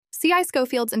C.I.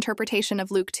 Scofield's interpretation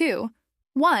of Luke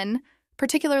 2:1,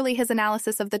 particularly his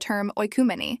analysis of the term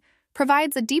oikumene,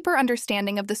 provides a deeper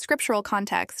understanding of the scriptural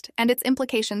context and its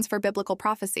implications for biblical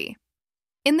prophecy.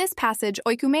 In this passage,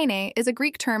 oikumene is a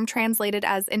Greek term translated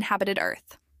as inhabited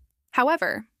earth.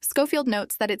 However, Scofield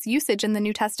notes that its usage in the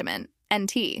New Testament,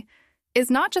 NT, is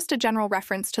not just a general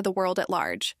reference to the world at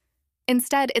large.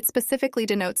 Instead, it specifically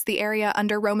denotes the area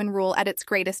under Roman rule at its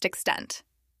greatest extent.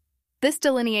 This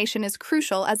delineation is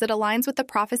crucial as it aligns with the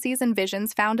prophecies and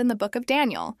visions found in the book of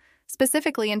Daniel,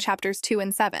 specifically in chapters 2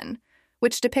 and 7,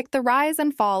 which depict the rise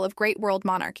and fall of great world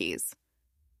monarchies.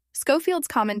 Scofield's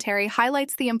commentary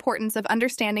highlights the importance of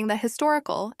understanding the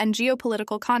historical and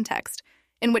geopolitical context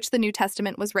in which the New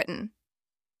Testament was written.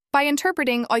 By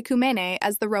interpreting oikumene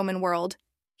as the Roman world,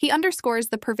 he underscores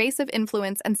the pervasive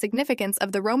influence and significance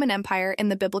of the Roman Empire in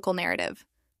the biblical narrative.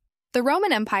 The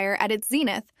Roman Empire, at its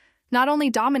zenith, not only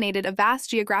dominated a vast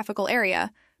geographical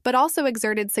area, but also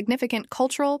exerted significant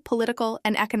cultural, political,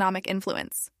 and economic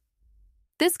influence.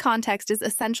 This context is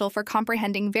essential for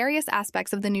comprehending various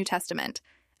aspects of the New Testament,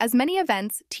 as many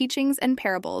events, teachings, and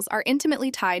parables are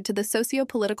intimately tied to the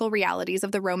socio-political realities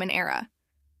of the Roman era.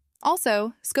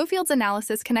 Also, Scofield's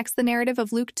analysis connects the narrative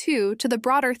of Luke 2 to the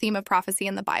broader theme of prophecy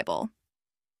in the Bible.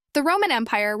 The Roman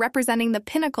Empire, representing the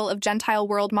pinnacle of Gentile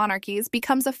world monarchies,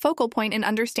 becomes a focal point in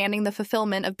understanding the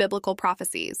fulfillment of biblical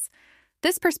prophecies.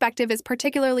 This perspective is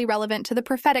particularly relevant to the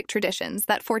prophetic traditions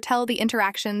that foretell the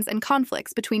interactions and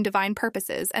conflicts between divine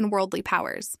purposes and worldly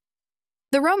powers.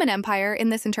 The Roman Empire,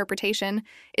 in this interpretation,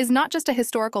 is not just a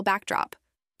historical backdrop,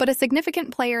 but a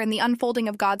significant player in the unfolding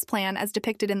of God's plan as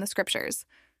depicted in the Scriptures.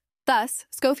 Thus,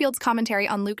 Scofield's commentary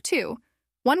on Luke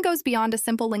 2:1 goes beyond a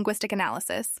simple linguistic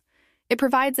analysis. It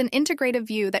provides an integrative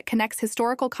view that connects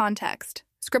historical context,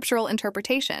 scriptural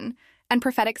interpretation, and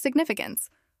prophetic significance,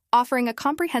 offering a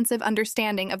comprehensive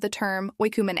understanding of the term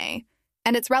oikumene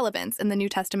and its relevance in the New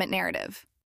Testament narrative.